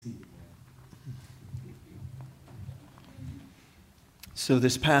So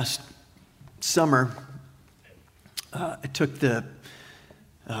this past summer, I took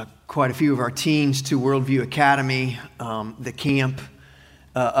quite a few of our teens to Worldview Academy, the camp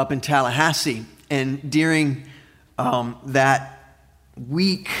up in Tallahassee. And during that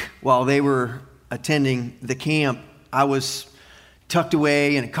week, while they were attending the camp, I was tucked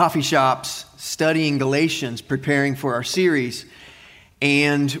away in coffee shops studying Galatians, preparing for our series,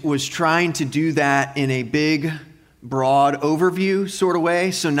 and was trying to do that in a big, broad overview sort of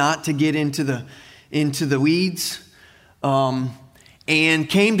way, so not to get into the weeds, and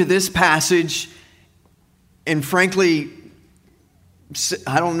came to this passage, and frankly,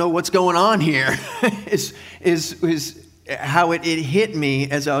 I don't know what's going on here, is how it hit me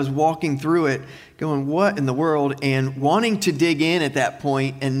as I was walking through it, going, what in the world, and wanting to dig in at that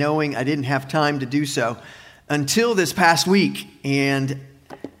point and knowing I didn't have time to do so until this past week, and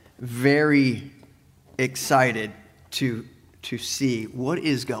very excited to see what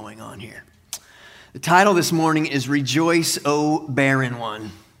is going on here. The title this morning is Rejoice, O Barren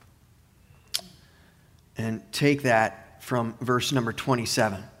One. And take that from verse number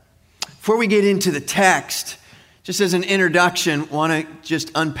 27. Before we get into the text, just as an introduction, want to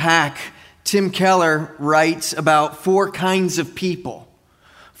just unpack. Tim Keller writes about four kinds of people.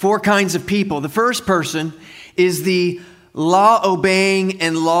 Four kinds of people. The first person is the law-obeying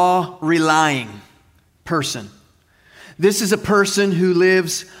and law-relying person. This is a person who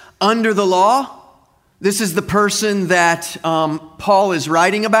lives under the law. This is the person that Paul is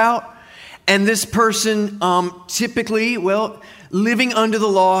writing about. And this person typically, living under the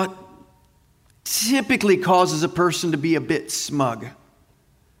law typically causes a person to be a bit smug.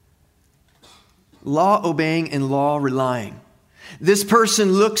 Law-obeying and law-relying. This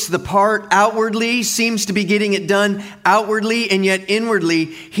person looks the part outwardly, seems to be getting it done outwardly, and yet inwardly,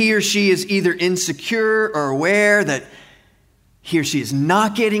 he or she is either insecure or aware that he or she is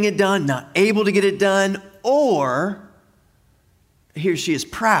not getting it done, not able to get it done, or he or she is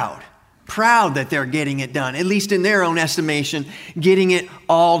proud that they're getting it done, at least in their own estimation, getting it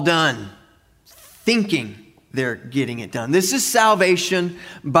all done, thinking they're getting it done. This is salvation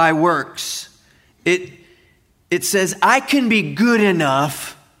by works. It says, I can be good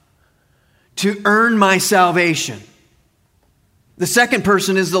enough to earn my salvation. The second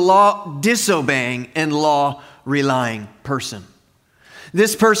person is the law-disobeying and law-relying person.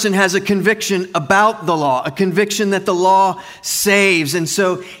 This person has a conviction about the law, a conviction that the law saves, and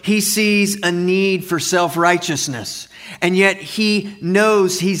so he sees a need for self-righteousness. And yet he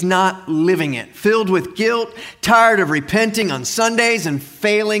knows he's not living it, filled with guilt, tired of repenting on Sundays and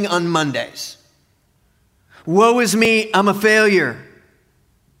failing on Mondays. Woe is me, I'm a failure.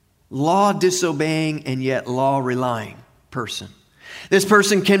 Law-disobeying and yet law-relying person. This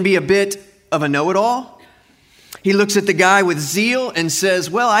person can be a bit of a know-it-all. He looks at the guy with zeal and says,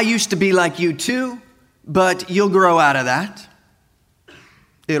 well, I used to be like you too, but you'll grow out of that.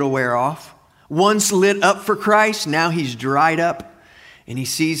 It'll wear off. Once lit up for Christ, now he's dried up, and he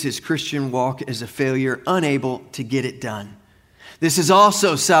sees his Christian walk as a failure, unable to get it done. This is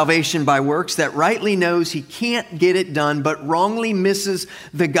also salvation by works that rightly knows he can't get it done, but wrongly misses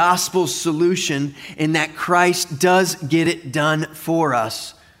the gospel's solution in that Christ does get it done for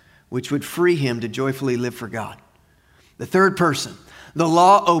us, which would free him to joyfully live for God. The third person, the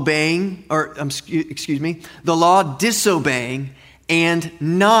law-disobeying and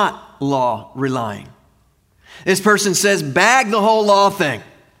not law-relying. This person says, bag the whole law thing.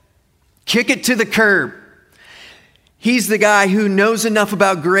 Kick it to the curb. He's the guy who knows enough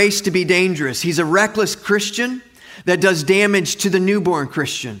about grace to be dangerous. He's a reckless Christian that does damage to the newborn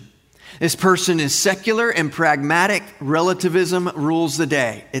Christian. This person is secular and pragmatic. Relativism rules the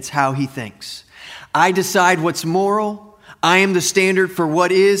day. It's how he thinks. I decide what's moral. I am the standard for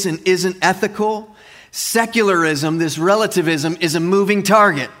what is and isn't ethical. Secularism, this relativism, is a moving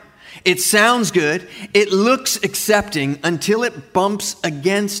target. It sounds good. It looks accepting until it bumps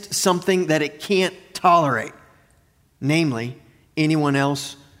against something that it can't tolerate. Namely, anyone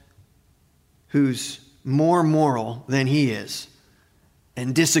else who's more moral than he is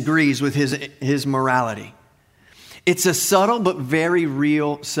and disagrees with his morality. It's a subtle but very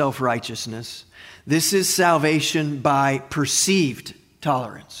real self-righteousness. This is salvation by perceived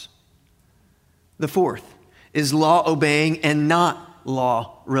tolerance. The fourth is law-obeying and not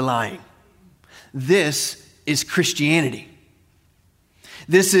law-relying. This is Christianity.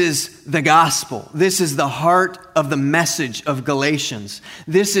 This is the gospel. This is the heart of the message of Galatians.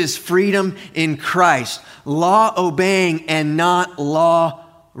 This is freedom in Christ. Law-obeying and not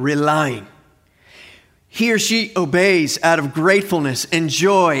law-relying. He or she obeys out of gratefulness and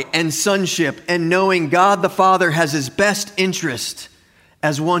joy and sonship and knowing God the Father has his best interest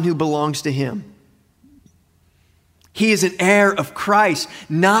as one who belongs to him. He is an heir of Christ,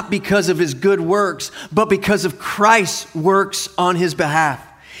 not because of his good works, but because of Christ's works on his behalf.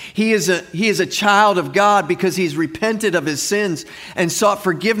 He is a child of God because he's repented of his sins and sought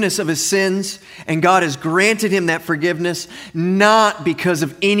forgiveness of his sins, and God has granted him that forgiveness, not because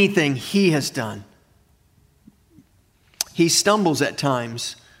of anything he has done. He stumbles at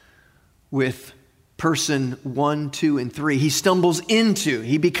times with person 1, 2, and 3.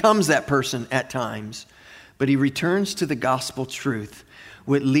 He becomes that person at times, but he returns to the gospel truth,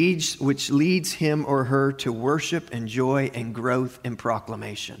 which leads him or her to worship and joy and growth and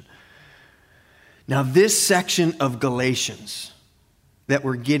proclamation. Now, this section of Galatians that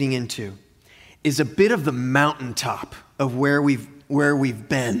we're getting into is a bit of the mountaintop of where we've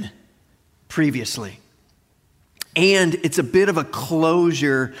been previously. And it's a bit of a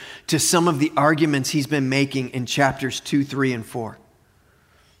closure to some of the arguments he's been making in chapters 2, 3, and 4.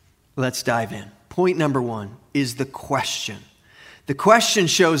 Let's dive in. Point number 1 is the question. The question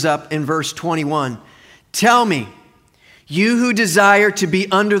shows up in verse 21. Tell me, you who desire to be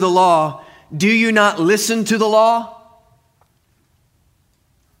under the law, do you not listen to the law?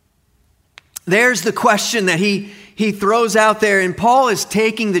 There's the question that he throws out there, and Paul is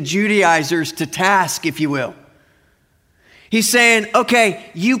taking the Judaizers to task, if you will. He's saying, okay,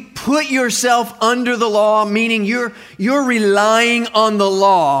 you put yourself under the law, meaning you're relying on the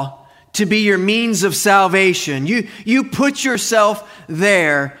law to be your means of salvation. You put yourself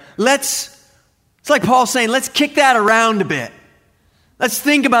there. It's like Paul saying, let's kick that around a bit. Let's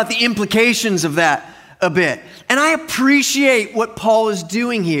think about the implications of that a bit. And I appreciate what Paul is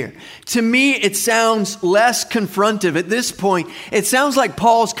doing here. To me, it sounds less confrontive. At this point, it sounds like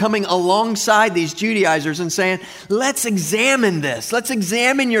Paul's coming alongside these Judaizers and saying, let's examine this. Let's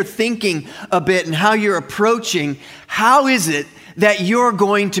examine your thinking a bit and how you're approaching. How is it that you're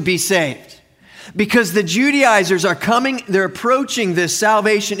going to be saved? Because the Judaizers they're approaching this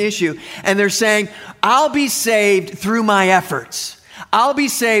salvation issue, and they're saying, I'll be saved through my efforts. I'll be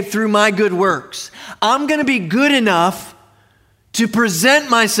saved through my good works. I'm going to be good enough to present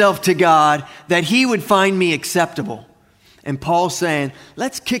myself to God that he would find me acceptable. And Paul's saying,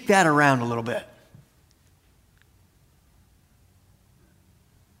 let's kick that around a little bit.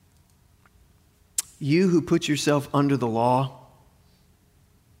 You who put yourself under the law,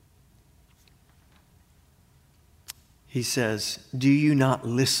 he says, do you not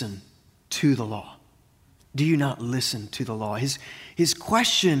listen to the law? Do you not listen to the law? His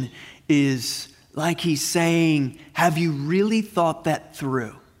question is like he's saying, have you really thought that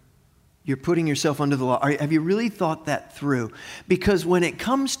through? You're putting yourself under the law. Have you really thought that through? Because when it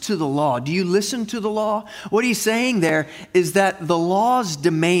comes to the law, do you listen to the law? What he's saying there is that the law's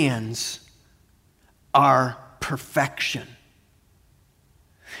demands are perfection.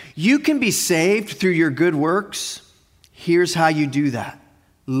 You can be saved through your good works. Here's how you do that.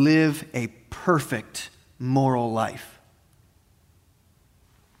 Live a perfect moral life.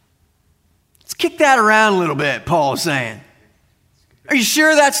 Let's kick that around a little bit, Paul is saying. Are you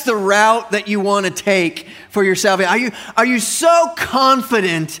sure that's the route that you want to take for your salvation? Are you so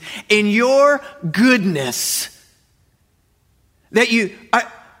confident in your goodness that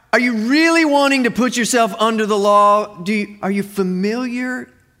are you really wanting to put yourself under the law? Are you familiar?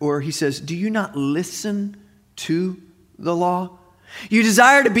 Or he says, do you not listen to the law? You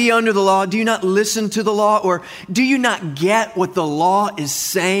desire to be under the law. Do you not listen to the law? Or do you not get what the law is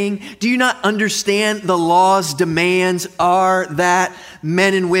saying? Do you not understand the law's demands are that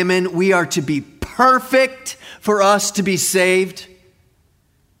men and women, we are to be perfect for us to be saved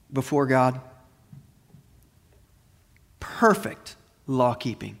before God? Perfect law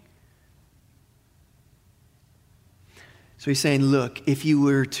keeping. So he's saying, look, if you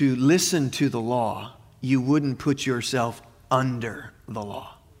were to listen to the law, you wouldn't put yourself under the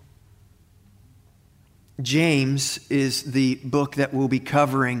law. James is the book that we'll be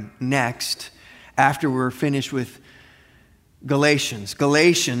covering next after we're finished with Galatians.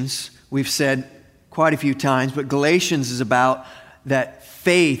 Galatians, we've said quite a few times, but Galatians is about that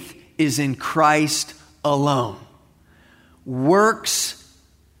faith is in Christ alone. Works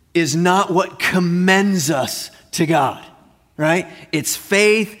is not what commends us to God, right? It's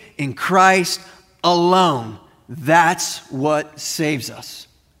faith in Christ alone. That's what saves us.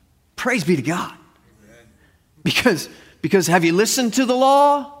 Praise be to God. Because have you listened to the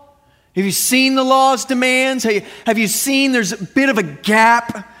law? Have you seen the law's demands? Have you seen there's a bit of a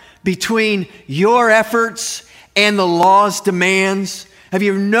gap between your efforts and the law's demands? Have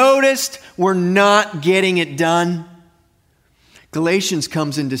you noticed we're not getting it done? Galatians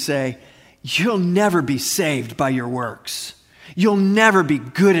comes in to say, you'll never be saved by your works. You'll never be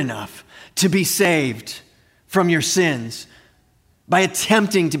good enough to be saved from your sins by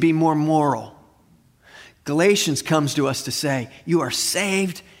attempting to be more moral. Galatians comes to us to say, you are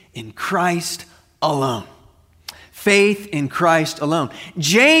saved in Christ alone. Faith in Christ alone.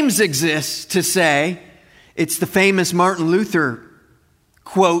 James exists to say, it's the famous Martin Luther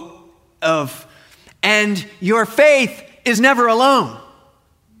quote of, and your faith is never alone.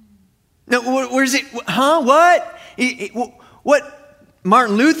 Now, where's it? Huh? What? What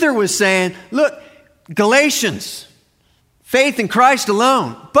Martin Luther was saying, look, Galatians, faith in Christ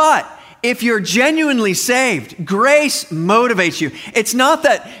alone. But if you're genuinely saved, grace motivates you. It's not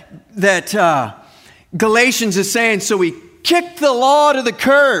that Galatians is saying, so we kick the law to the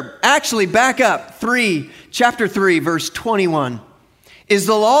curb. Actually, back up, chapter 3, verse 21. Is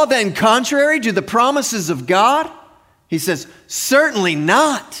the law then contrary to the promises of God? He says, certainly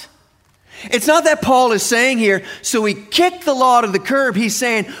not. It's not that Paul is saying here, so we kick the law to the curb. He's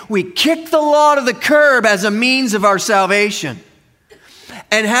saying we kick the law to the curb as a means of our salvation.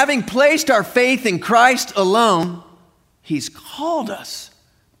 And having placed our faith in Christ alone, He's called us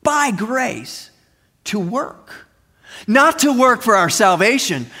by grace to work. Not to work for our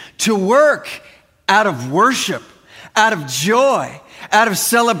salvation, to work out of worship, out of joy, out of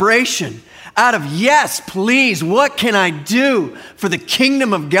celebration, out of, yes, please, what can I do for the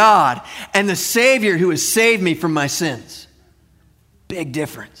kingdom of God and the Savior who has saved me from my sins? Big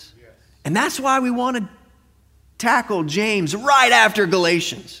difference. Yes. And that's why we want to tackle James right after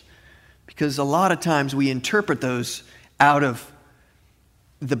Galatians, because a lot of times we interpret those out of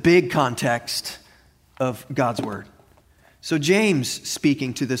the big context of God's word. So James,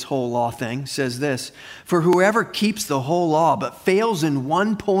 speaking to this whole law thing, says this, for whoever keeps the whole law but fails in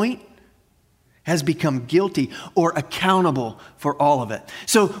one point has become guilty or accountable for all of it.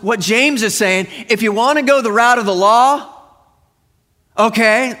 So what James is saying, if you want to go the route of the law,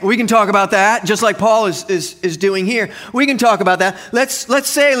 okay, we can talk about that, just like Paul is doing here. We can talk about that. Let's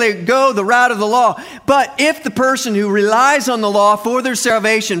say they go the route of the law. But if the person who relies on the law for their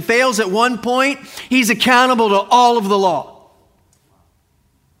salvation fails at one point, he's accountable to all of the law.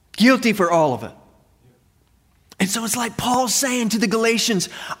 Guilty for all of it. And so it's like Paul's saying to the Galatians,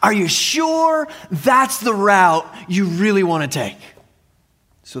 are you sure that's the route you really want to take?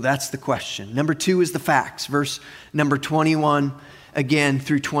 So that's the question. Number 2 is the facts. Verse number 21 again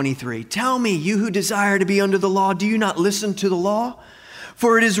through 23. Tell me, you who desire to be under the law, do you not listen to the law?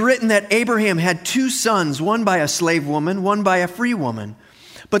 For it is written that Abraham had 2 sons, one by a slave woman, one by a free woman.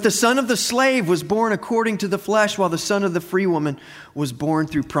 But the son of the slave was born according to the flesh, while the son of the free woman was born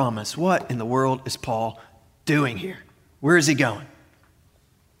through promise. What in the world is Paul doing here? Where is he going?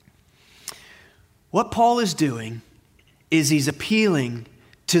 What Paul is doing is he's appealing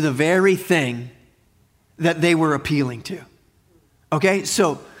to the very thing that they were appealing to. Okay,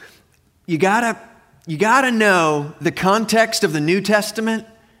 so you gotta know the context of the New Testament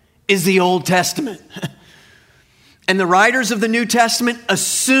is the Old Testament. And the writers of the New Testament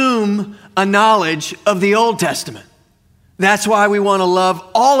assume a knowledge of the Old Testament. That's why we want to love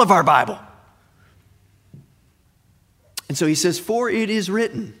all of our Bible. And so he says, for it is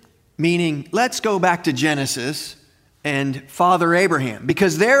written, meaning let's go back to Genesis and Father Abraham,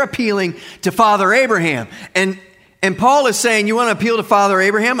 because they're appealing to Father Abraham. And Paul is saying, you want to appeal to Father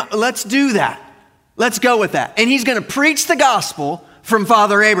Abraham? Let's do that. Let's go with that. And he's going to preach the gospel from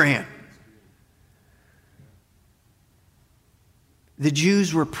Father Abraham. The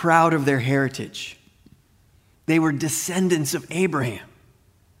Jews were proud of their heritage. They were descendants of Abraham.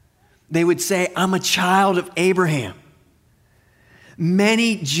 They would say, I'm a child of Abraham.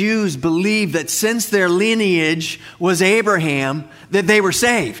 Many Jews believed that since their lineage was Abraham, that they were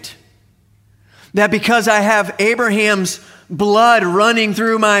saved. That because I have Abraham's blood running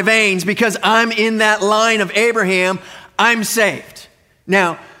through my veins, because I'm in that line of Abraham, I'm saved.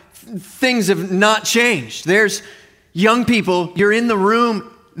 Now, things have not changed. There's young people, you're in the room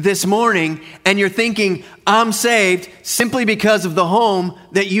this morning and you're thinking, I'm saved simply because of the home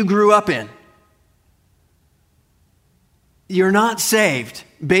that you grew up in. You're not saved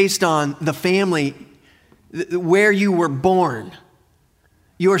based on the family where you were born.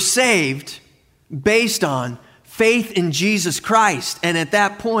 You're saved based on faith in Jesus Christ. And at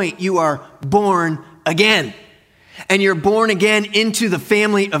that point, you are born again. And you're born again into the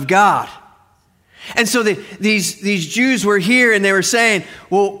family of God. And so these Jews were here and they were saying,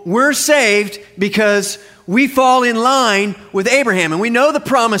 well, we're saved because we fall in line with Abraham. And we know the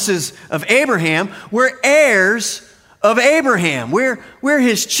promises of Abraham. We're heirs of Abraham. We're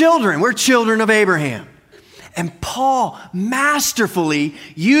his children. We're children of Abraham. And Paul masterfully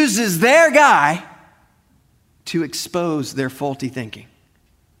uses their guy to expose their faulty thinking.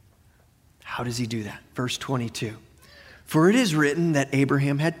 How does he do that? Verse 22. For it is written that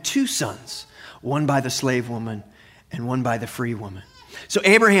Abraham had 2 sons, one by the slave woman and one by the free woman. So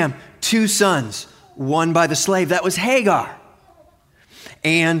Abraham, 2 sons, one by the slave. That was Hagar.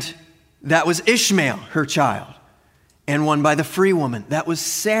 And that was Ishmael, her child. And one by the free woman. That was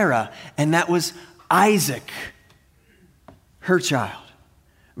Sarah. And that was Isaac, her child.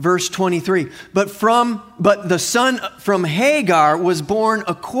 Verse 23. But the son from Hagar was born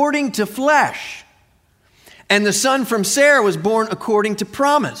according to flesh. And the son from Sarah was born according to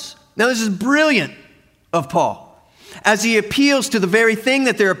promise. Now this is brilliant of Paul, as he appeals to the very thing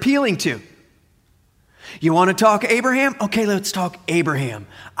that they're appealing to. You want to talk Abraham? Okay, let's talk Abraham.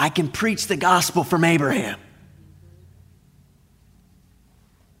 I can preach the gospel from Abraham.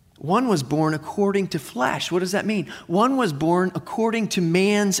 One was born according to flesh. What does that mean? One was born according to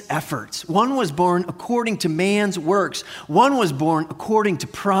man's efforts. One was born according to man's works. One was born according to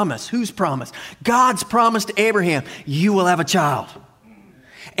promise. Whose promise? God's promise to Abraham. You will have a child.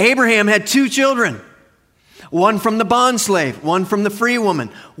 Abraham had 2 children. One from the bondslave, one from the free woman,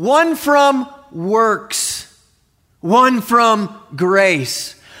 one from works, one from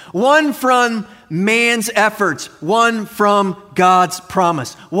grace, one from man's efforts, one from God's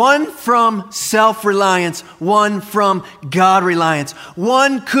promise, one from self-reliance, one from God-reliance.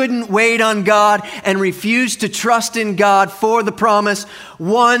 One couldn't wait on God and refused to trust in God for the promise.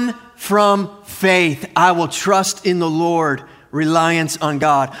 One from faith. I will trust in the Lord, reliance on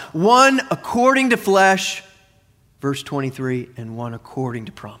God. One according to flesh, verse 23, and one according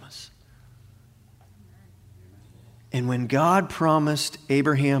to promise. And when God promised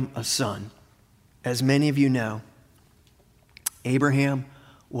Abraham a son, as many of you know, Abraham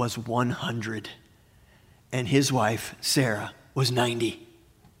was 100 and his wife, Sarah, was 90.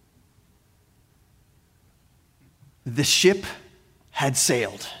 The ship had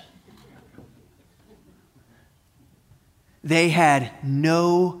sailed. They had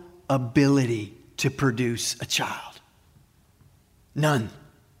no ability to produce a child. None.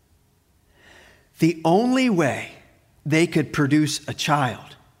 The only way they could produce a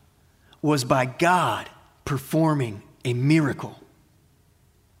child was by God performing a miracle.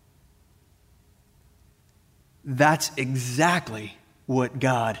 That's exactly what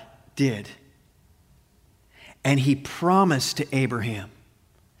God did. And he promised to Abraham,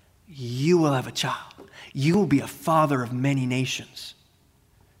 you will have a child. You will be a father of many nations.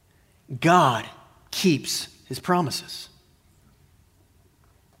 God keeps his promises.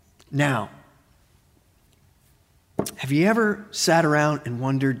 Now, have you ever sat around and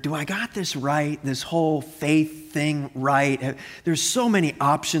wondered, do I got this right, this whole faith thing right? There's so many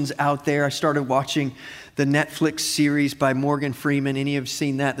options out there. I started watching the Netflix series by Morgan Freeman. Any of you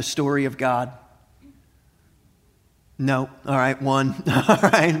seen that, The Story of God? No. All right, 1. All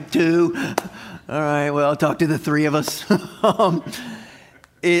right, 2. All right, well, I'll talk to the 3 of us.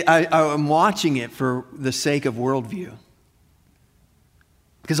 I'm watching it for the sake of worldview.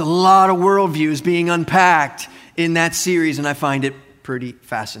 Because a lot of worldview is being unpacked in that series, and I find it pretty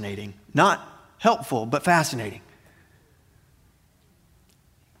fascinating. Not helpful, but fascinating.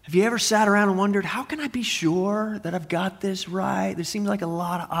 Have you ever sat around and wondered, how can I be sure that I've got this right? There seems like a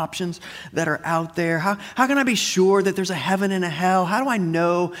lot of options that are out there. How can I be sure that there's a heaven and a hell? How do I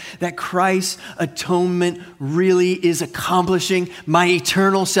know that Christ's atonement really is accomplishing my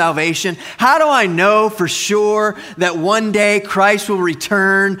eternal salvation? How do I know for sure that one day Christ will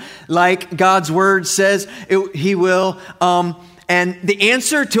return like God's word says he will? And the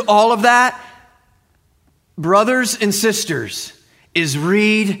answer to all of that, brothers and sisters, is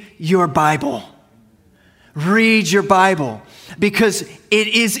read your Bible. Read your Bible. Because it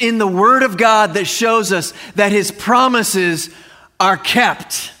is in the Word of God that shows us that his promises are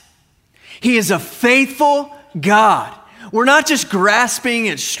kept. He is a faithful God. We're not just grasping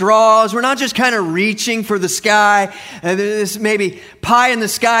at straws. We're not just kind of reaching for the sky, this maybe pie in the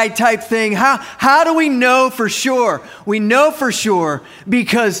sky type thing. How do we know for sure? We know for sure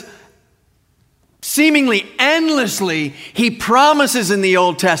because seemingly endlessly, he promises in the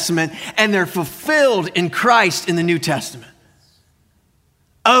Old Testament, and they're fulfilled in Christ in the New Testament.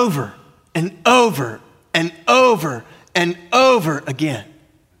 Over and over and over and over again.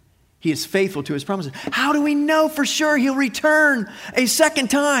 He is faithful to his promises. How do we know for sure he'll return a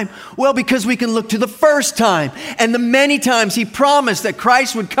second time? Well, because we can look to the first time and the many times he promised that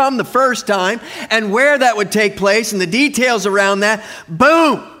Christ would come the first time and where that would take place and the details around that.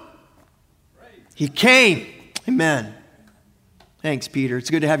 Boom! He came. Amen. Thanks, Peter. It's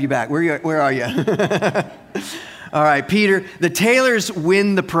good to have you back. Where are you? All right, Peter, the tailors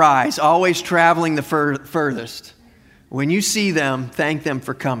win the prize, always traveling the furthest. When you see them, thank them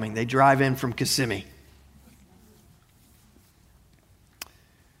for coming. They drive in from Kissimmee.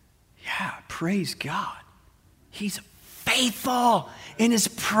 Yeah, praise God. He's faithful in his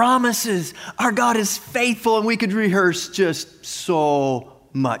promises. Our God is faithful, and we could rehearse just so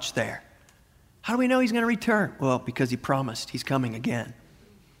much there. How do we know he's going to return? Well, because he promised he's coming again.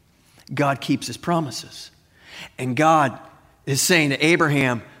 God keeps his promises. And God is saying to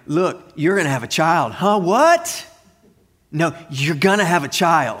Abraham, look, you're going to have a child. Huh? What? No, you're going to have a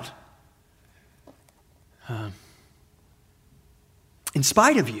child. In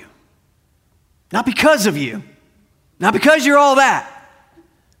spite of you. Not because of you. Not because you're all that.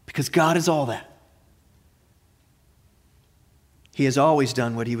 Because God is all that. He has always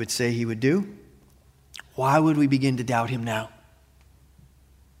done what he would say he would do. Why would we begin to doubt him now?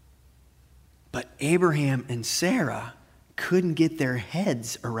 But Abraham and Sarah couldn't get their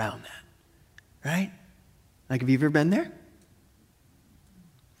heads around that. Right? Like, have you ever been there?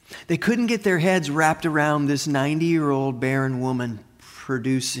 They couldn't get their heads wrapped around this 90-year-old barren woman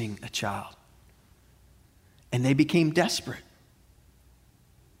producing a child. And they became desperate.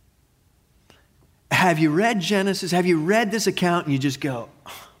 Have you read Genesis? Have you read this account and you just go,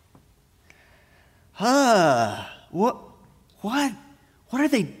 what are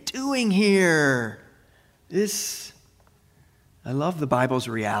they doing here? I love the Bible's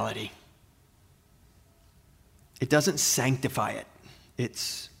reality. It doesn't sanctify it.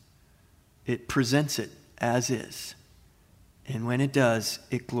 It presents it as is. And when it does,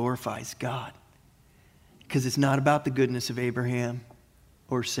 it glorifies God. Because it's not about the goodness of Abraham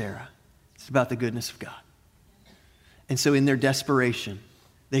or Sarah. It's about the goodness of God. And so in their desperation,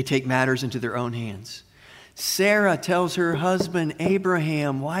 they take matters into their own hands. Sarah tells her husband,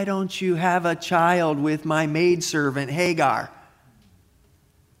 Abraham, why don't you have a child with my maidservant, Hagar?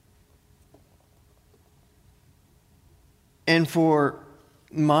 And for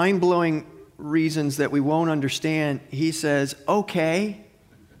mind-blowing reasons that we won't understand, he says, okay.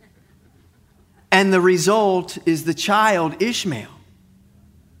 And the result is the child, Ishmael.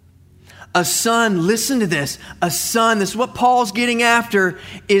 A son, listen to this, a son, this is what Paul's getting after,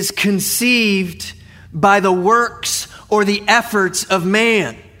 is conceived by the works or the efforts of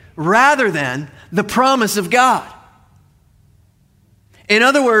man rather than the promise of God. In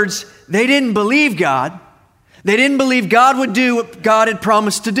other words, they didn't believe God. They didn't believe God would do what God had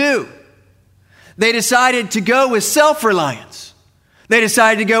promised to do. They decided to go with self-reliance. They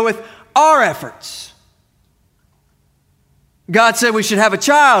decided to go with our efforts. God said we should have a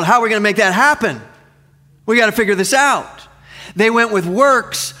child. How are we going to make that happen? We got to figure this out. They went with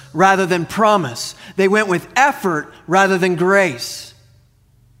works rather than promise. They went with effort rather than grace.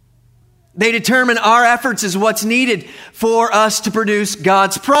 They determine our efforts is what's needed for us to produce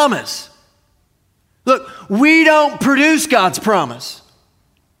God's promise. Look, we don't produce God's promise.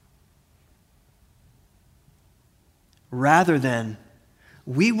 Rather than,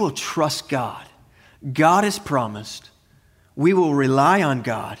 we will trust God. God has promised. We will rely on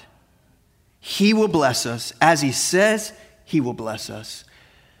God. He will bless us. As he says, he will bless us.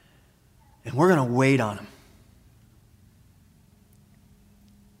 And we're going to wait on him.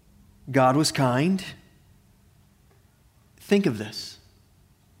 God was kind. Think of this.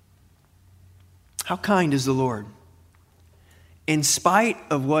 How kind is the Lord? In spite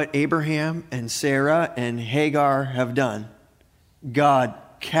of what Abraham and Sarah and Hagar have done, God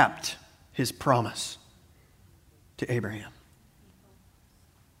kept his promise to Abraham.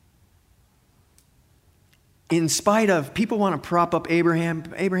 In spite of, people want to prop up Abraham.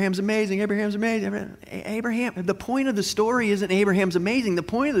 Abraham's amazing. Abraham's amazing. Abraham, the point of the story isn't Abraham's amazing. The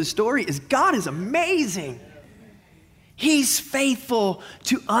point of the story is God is amazing. He's faithful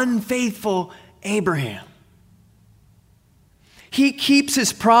to unfaithful Abraham. He keeps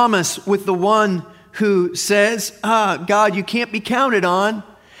his promise with the one who says, God, you can't be counted on.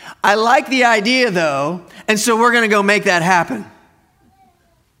 I like the idea though, and so we're going to go make that happen.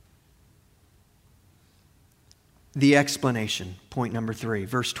 The explanation, point number 3,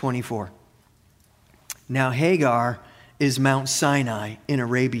 verse 24. Now Hagar is Mount Sinai in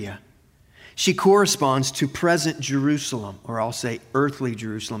Arabia. She corresponds to present Jerusalem, or I'll say earthly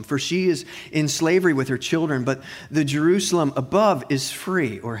Jerusalem, for she is in slavery with her children, but the Jerusalem above is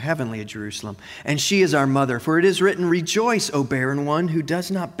free, or heavenly Jerusalem, and she is our mother. For it is written, rejoice, O barren one who does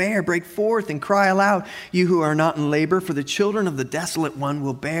not bear. Break forth and cry aloud, you who are not in labor, for the children of the desolate one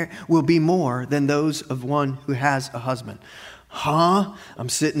will be more than those of one who has a husband. I'm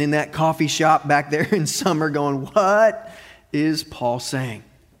sitting in that coffee shop back there in summer going, what is Paul saying?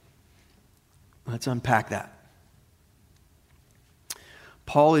 Let's unpack that.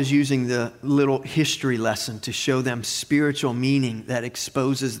 Paul is using the little history lesson to show them spiritual meaning that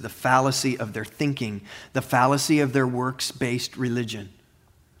exposes the fallacy of their thinking, the fallacy of their works-based religion.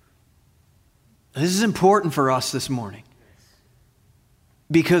 This is important for us this morning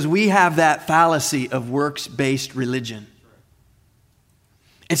because we have that fallacy of works-based religion.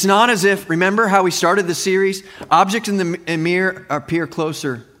 It's not as if, remember how we started the series? Objects in the mirror are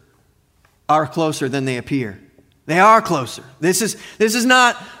closer than they appear. They are closer. This is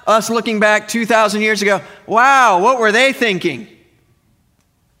not us looking back 2,000 years ago. Wow, what were they thinking?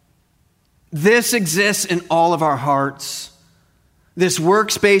 This exists in all of our hearts. This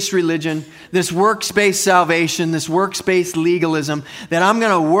works-based religion, this works-based salvation, this works-based legalism, that I'm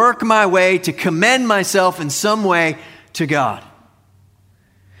going to work my way to commend myself in some way to God.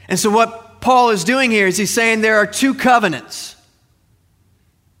 And so what Paul is doing here is he's saying there are two covenants.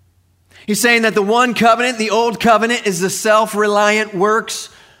 He's saying that the one covenant, the old covenant, is the self-reliant works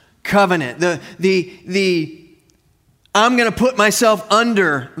covenant. The I'm going to put myself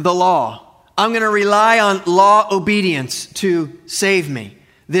under the law. I'm going to rely on law obedience to save me.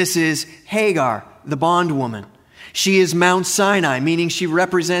 This is Hagar, the bondwoman. She is Mount Sinai, meaning she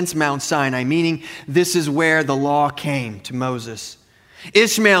represents Mount Sinai, meaning this is where the law came to Moses.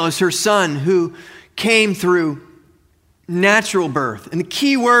 Ishmael is her son who came through natural birth. And the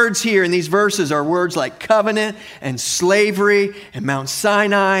key words here in these verses are words like covenant and slavery and Mount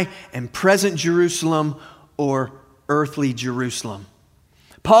Sinai and present Jerusalem or earthly Jerusalem.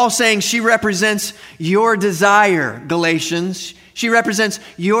 Paul's saying she represents your desire, Galatians. She represents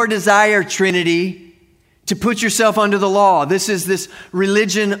your desire, Trinity, to put yourself under the law. This is this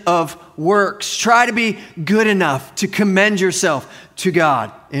religion of works. Try to be good enough to commend yourself to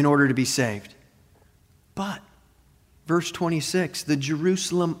God in order to be saved. But verse 26, the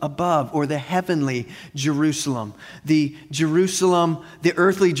Jerusalem above, or the heavenly Jerusalem. The Jerusalem, the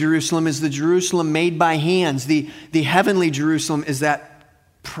earthly Jerusalem is the Jerusalem made by hands. The heavenly Jerusalem is that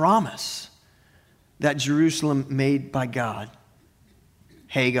promise, that Jerusalem made by God.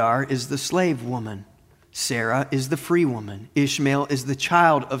 Hagar is the slave woman. Sarah is the free woman. Ishmael is the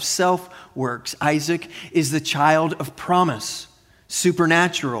child of self-works. Isaac is the child of promise,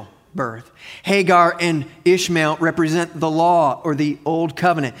 supernatural birth. Hagar and Ishmael represent the law or the old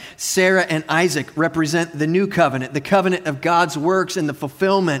covenant. Sarah and Isaac represent the new covenant, the covenant of God's works and the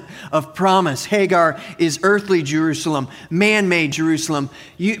fulfillment of promise. Hagar is earthly Jerusalem, man-made Jerusalem,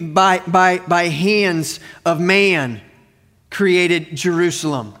 by hands of man created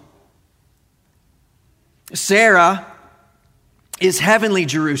Jerusalem. Sarah is heavenly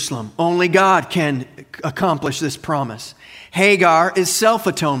Jerusalem. Only God can accomplish this promise. Hagar is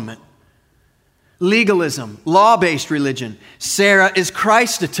self-atonement, legalism, law-based religion. Sarah is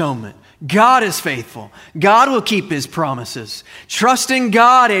Christ's atonement. God is faithful. God will keep his promises. Trust in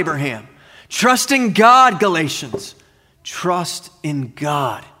God, Abraham. Trust in God, Galatians. Trust in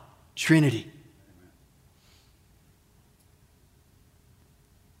God, Trinity.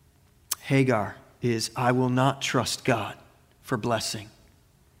 Hagar is, I will not trust God for blessing.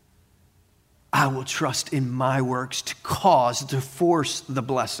 I will trust in my works to force the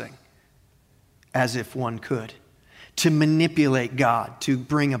blessing, as if one could, to manipulate God, to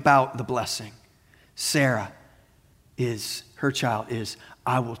bring about the blessing. Sarah her child is,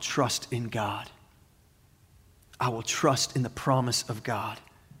 I will trust in God. I will trust in the promise of God.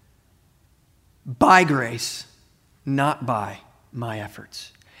 By grace, not by my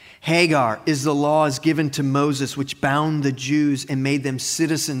efforts. Hagar is the laws given to Moses, which bound the Jews and made them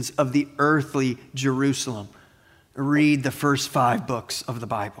citizens of the earthly Jerusalem. Read the first 5 books of the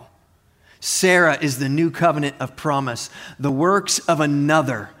Bible. Sarah is the new covenant of promise. The works of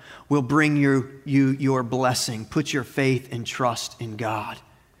another will bring you your blessing. Put your faith and trust in God.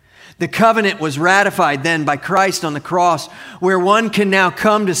 The covenant was ratified then by Christ on the cross, where one can now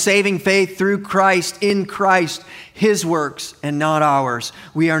come to saving faith through Christ, in Christ, his works and not ours.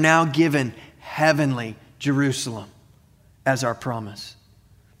 We are now given heavenly Jerusalem as our promise.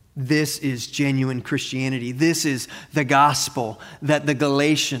 This is genuine Christianity. This is the gospel that the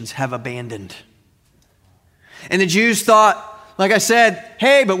Galatians have abandoned. And the Jews thought, like I said,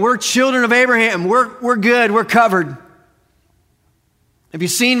 hey, but we're children of Abraham. We're good. We're covered. Have you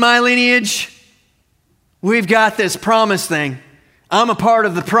seen my lineage? We've got this promise thing. I'm a part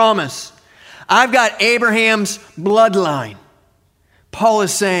of the promise. I've got Abraham's bloodline. Paul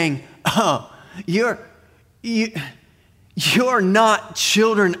is saying, oh, you're not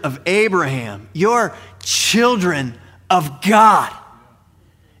children of Abraham. You're children of God.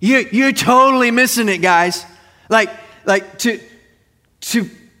 You're totally missing it, guys. Like to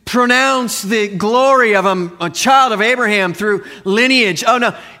pronounce the glory of a child of Abraham through lineage. Oh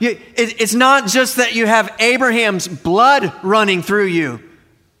no, it's not just that you have Abraham's blood running through you.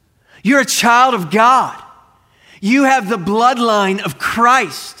 You're a child of God. You have the bloodline of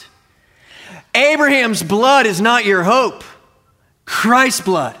Christ. Abraham's blood is not your hope. Christ's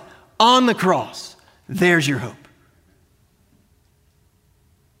blood on the cross, there's your hope.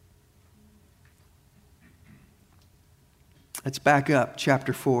 Let's back up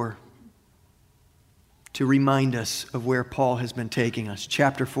chapter 4 to remind us of where Paul has been taking us.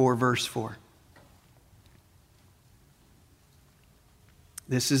 Chapter 4, verse 4.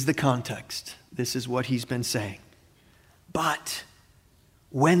 This is the context. This is what he's been saying. But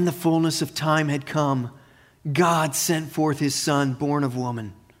when the fullness of time had come, God sent forth his Son, born of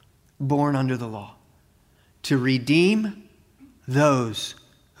woman, born under the law, to redeem those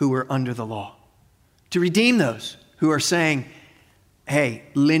who were under the law. To redeem those who are saying, hey,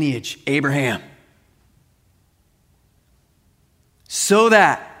 lineage, Abraham. So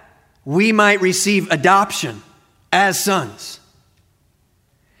that we might receive adoption as sons.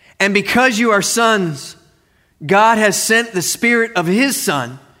 And because you are sons, God has sent the Spirit of his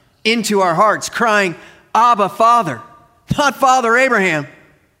Son into our hearts, crying, Abba, Father. Not Father Abraham,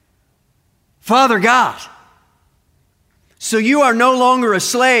 Father God. So you are no longer a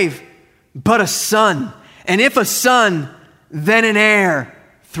slave, but a son. And if a son, then an heir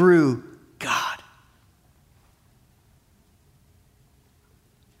through God.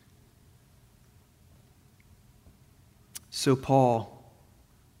 So Paul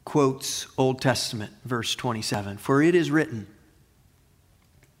quotes Old Testament, verse 27. For it is written,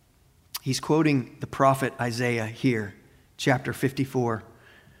 he's quoting the prophet Isaiah here, chapter 54,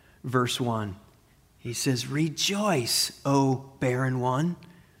 verse 1. He says, rejoice, O barren one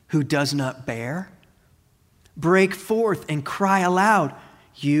who does not bear. Break forth and cry aloud,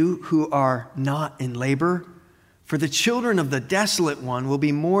 you who are not in labor. For the children of the desolate one will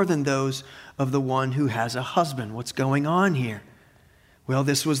be more than those of the one who has a husband. What's going on here? Well,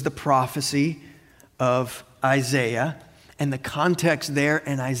 this was the prophecy of Isaiah, and the context there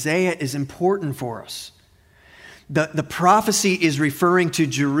in Isaiah is important for us. The prophecy is referring to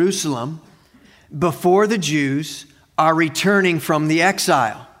Jerusalem before the Jews are returning from the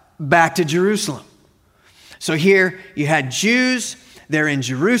exile back to Jerusalem. So here you had Jews, they're in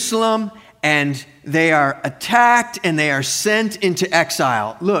Jerusalem, and they are attacked and they are sent into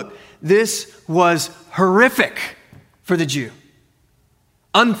exile. Look, this was horrific for the Jew.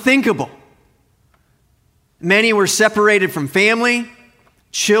 Unthinkable. Many were separated from family.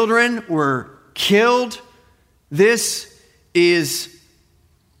 Children were killed. This is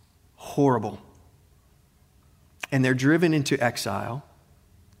horrible. And they're driven into exile.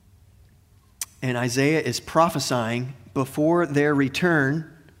 And Isaiah is prophesying before their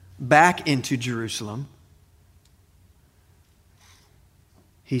return back into Jerusalem.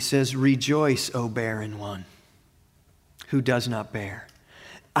 He says, rejoice, O barren one who does not bear.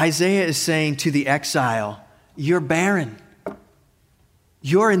 Isaiah is saying to the exile, you're barren.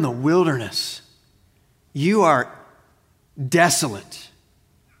 You're in the wilderness. You are desolate.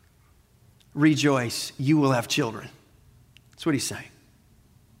 Rejoice, you will have children. That's what he's saying.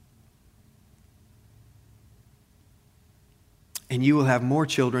 And you will have more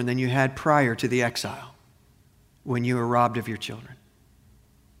children than you had prior to the exile, when you were robbed of your children.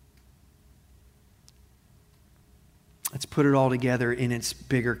 Let's put it all together in its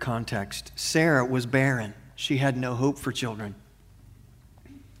bigger context. Sarah was barren. She had no hope for children.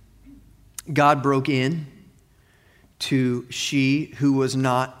 God broke in to she who was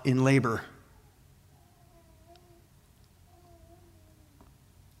not in labor.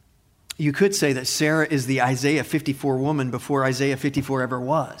 You could say that Sarah is the Isaiah 54 woman before Isaiah 54 ever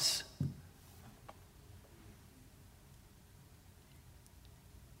was.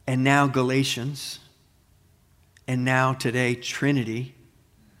 And now Galatians, and now today Trinity,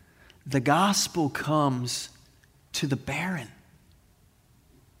 the gospel comes to the barren.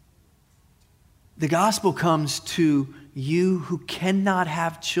 The gospel comes to you who cannot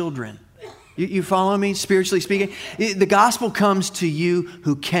have children. You follow me, spiritually speaking? The gospel comes to you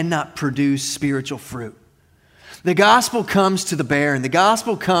who cannot produce spiritual fruit. The gospel comes to the barren. The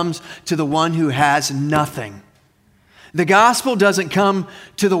gospel comes to the one who has nothing. The gospel doesn't come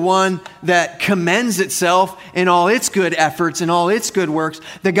to the one that commends itself in all its good efforts and all its good works.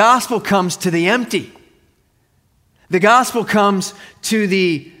 The gospel comes to the empty. The gospel comes to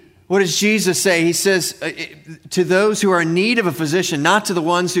the, what does Jesus say? He says, to those who are in need of a physician, not to the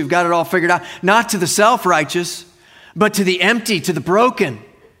ones who've got it all figured out, not to the self-righteous, but to the empty, to the broken,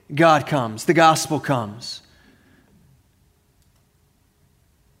 God comes. The gospel comes.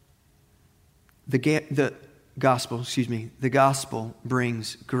 the gospel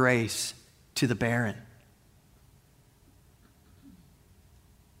brings grace to the barren.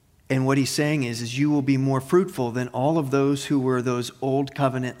 And what he's saying is you will be more fruitful than all of those who were those old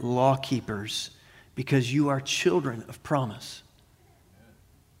covenant law keepers, because you are children of promise.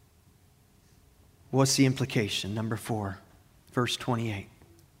 What's the implication? Number 4, verse 28.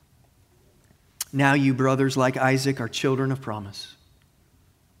 Now you brothers, like Isaac, are children of promise.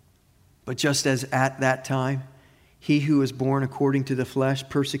 But just as at that time, he who was born according to the flesh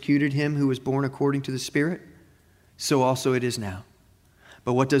persecuted him who was born according to the Spirit, so also it is now.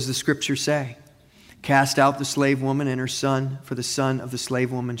 But what does the Scripture say? Cast out the slave woman and her son, for the son of the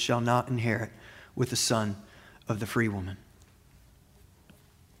slave woman shall not inherit with the son of the free woman.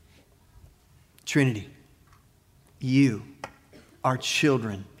 Trinity, you are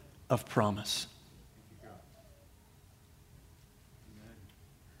children of promise.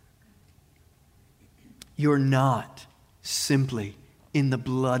 You're not simply in the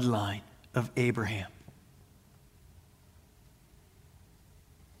bloodline of Abraham.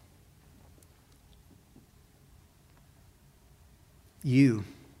 You,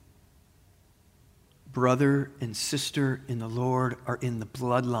 brother and sister in the Lord, are in the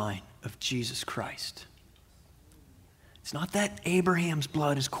bloodline of Jesus Christ. It's not that Abraham's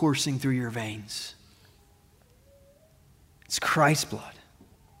blood is coursing through your veins. It's Christ's blood.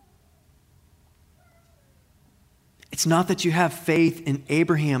 It's not that you have faith in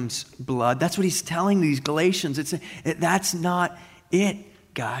Abraham's blood. That's what he's telling these Galatians. That's not it,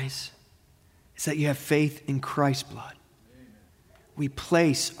 guys. It's that you have faith in Christ's blood. We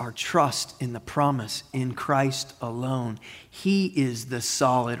place our trust in the promise in Christ alone. He is the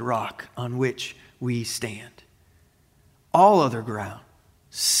solid rock on which we stand. All other ground,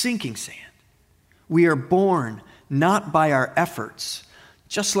 sinking sand. We are born not by our efforts.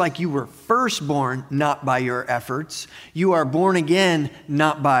 Just like you were first born not by your efforts, you are born again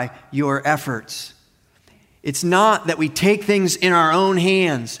not by your efforts. It's not that we take things in our own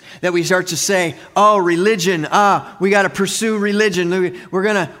hands, that we start to say, oh, religion, we got to pursue religion. We're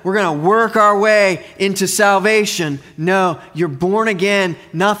gonna work our way into salvation. No, you're born again,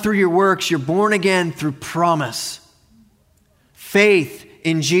 not through your works. You're born again through promise. Faith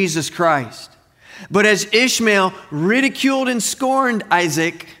in Jesus Christ. But as Ishmael ridiculed and scorned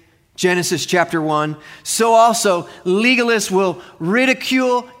Isaac, Genesis chapter 1, so also legalists will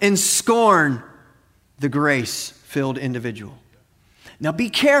ridicule and scorn the grace-filled individual. Now be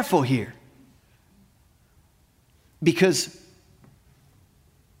careful here. Because,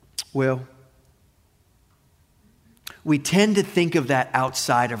 well, we tend to think of that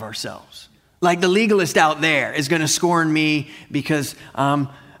outside of ourselves. Like the legalist out there is going to scorn me because I'm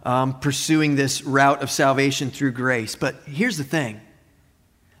pursuing this route of salvation through grace. But here's the thing.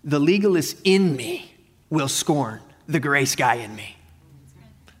 The legalist in me will scorn the grace guy in me.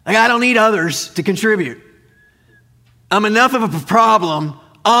 Like, I don't need others to contribute. I'm enough of a problem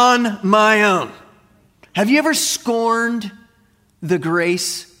on my own. Have you ever scorned the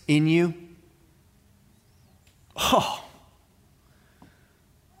grace in you? Oh.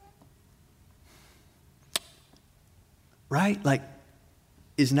 Right? Like,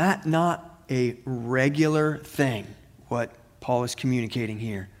 is that not a regular thing, what Paul is communicating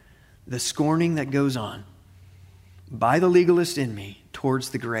here? The scorning that goes on by the legalist in me towards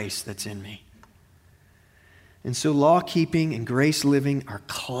the grace that's in me. And so law-keeping and grace living are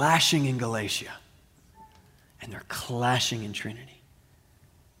clashing in Galatia. And they're clashing in Trinity.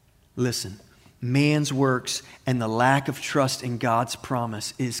 Listen, man's works and the lack of trust in God's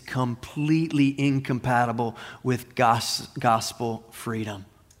promise is completely incompatible with gospel freedom.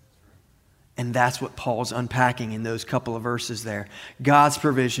 And that's what Paul's unpacking in those couple of verses there. God's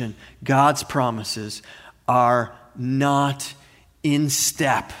provision, God's promises are not in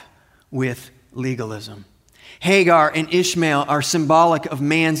step with legalism. Hagar and Ishmael are symbolic of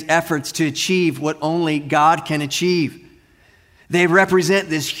man's efforts to achieve what only God can achieve. They represent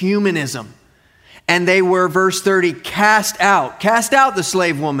this humanism. And they were, verse 30, cast out the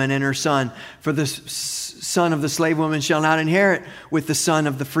slave woman and her son, for the son of the slave woman shall not inherit with the son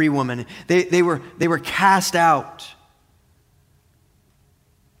of the free woman. They were cast out.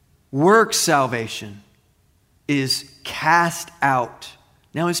 Work salvation is cast out.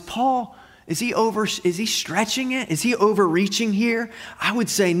 Now, is Paul, is he stretching it? Is he overreaching here? I would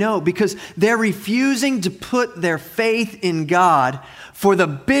say no, because they're refusing to put their faith in God for the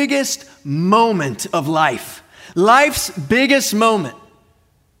biggest moment of life. Life's biggest moment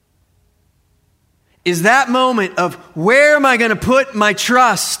is that moment of where am I going to put my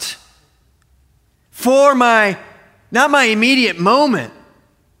trust for not my immediate moment,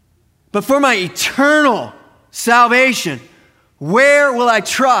 But for my eternal salvation, where will I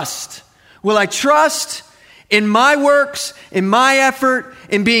trust? Will I trust in my works, in my effort,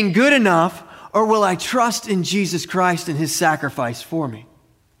 in being good enough, or will I trust in Jesus Christ and his sacrifice for me?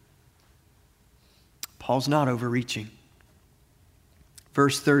 Paul's not overreaching.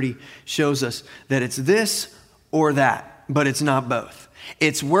 Verse 30 shows us that it's this or that, but it's not both.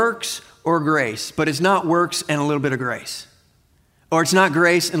 It's works or grace, but it's not works and a little bit of grace. Or it's not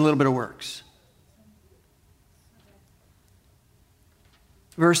grace and a little bit of works.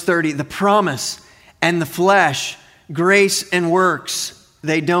 Verse 30, the promise and the flesh, grace and works,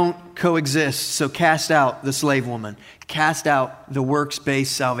 they don't coexist. So cast out the slave woman. Cast out the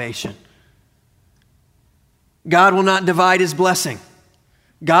works-based salvation. God will not divide his blessing.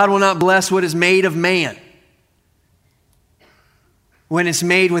 God will not bless what is made of man when it's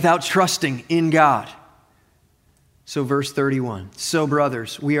made without trusting in God. So verse 31, so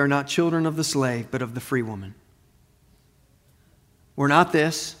brothers, we are not children of the slave, but of the free woman. We're not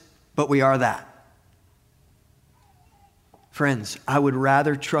this, but we are that. Friends, I would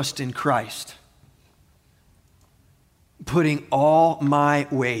rather trust in Christ, putting all my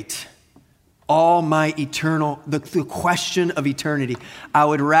weight, all my eternal, the question of eternity, I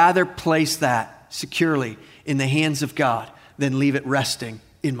would rather place that securely in the hands of God than leave it resting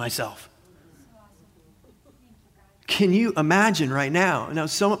in myself. Can you imagine right now? Now,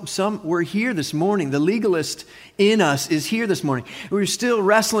 some we're here this morning. The legalist in us is here this morning. We're still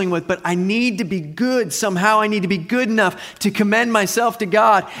wrestling with, but I need to be good. Somehow I need to be good enough to commend myself to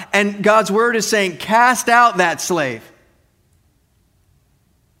God. And God's word is saying, cast out that slave.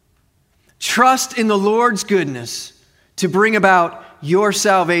 Trust in the Lord's goodness to bring about your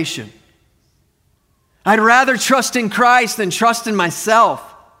salvation. I'd rather trust in Christ than trust in myself.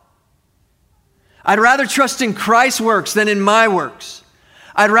 I'd rather trust in Christ's works than in my works.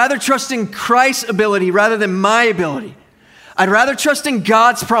 I'd rather trust in Christ's ability rather than my ability. I'd rather trust in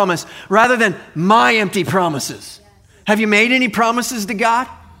God's promise rather than my empty promises. Have you made any promises to God?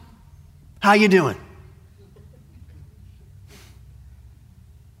 How you doing?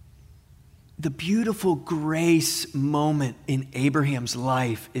 The beautiful grace moment in Abraham's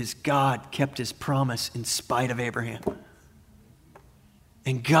life is God kept his promise in spite of Abraham.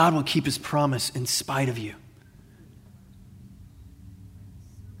 And God will keep his promise in spite of you.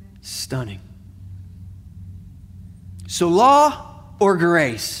 Stunning. So law or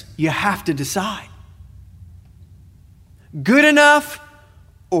grace, you have to decide. Good enough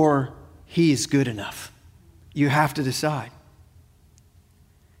or he is good enough. You have to decide.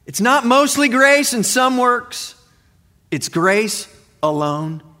 It's not mostly grace and some works. It's grace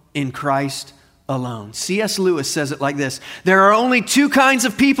alone in Christ alone. C.S. Lewis says it like this: there are only two kinds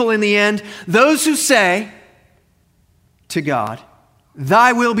of people in the end: those who say to God,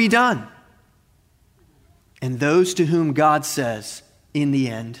 thy will be done, and those to whom God says, in the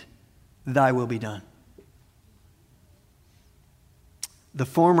end, thy will be done. The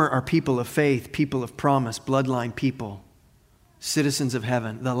former are people of faith, people of promise, bloodline people, citizens of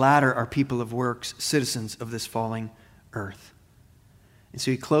heaven. The latter are people of works, citizens of this falling earth. And so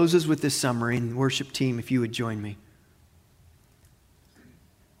he closes with this summary. And worship team, if you would join me.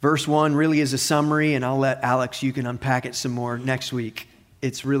 Verse 1 really is a summary, and I'll let Alex, you can unpack it some more next week.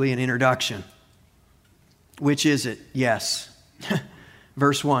 It's really an introduction. Which is it? Yes.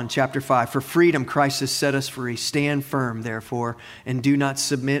 Verse 1, chapter 5. For freedom Christ has set us free. Stand firm, therefore, and do not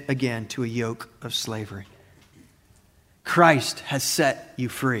submit again to a yoke of Christ has set you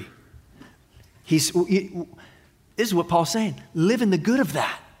free. This is what Paul's saying. Live in the good of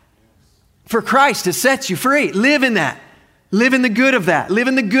that. For Christ has set you free. Live in that. Live in the good of that. Live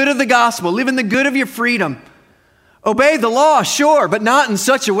in the good of the gospel. Live in the good of your freedom. Obey the law, sure, but not in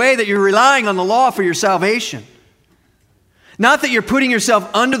such a way that you're relying on the law for your salvation. Not that you're putting yourself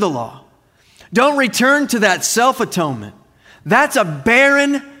under the law. Don't return to that self-atonement. That's a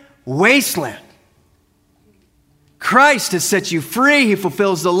barren wasteland. Christ has set you free. He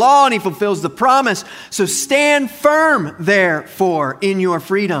fulfills the law and he fulfills the promise. So stand firm, therefore, in your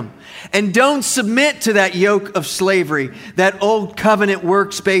freedom. And don't submit to that yoke of slavery, that old covenant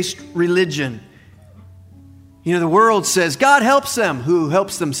works-based religion. You know, the world says God helps them who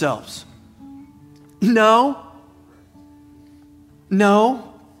helps themselves. No,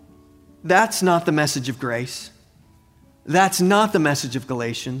 that's not the message of grace. That's not the message of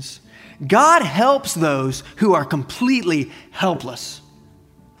Galatians. God helps those who are completely helpless,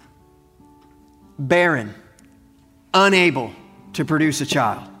 barren, unable to produce a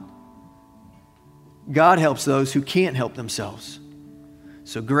child. God helps those who can't help themselves.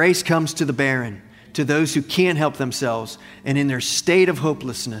 So grace comes to the barren. to those who can't help themselves. And in their state of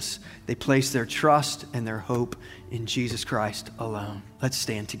hopelessness, they place their trust and their hope in Jesus Christ alone. Let's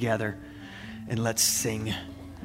stand together and let's sing.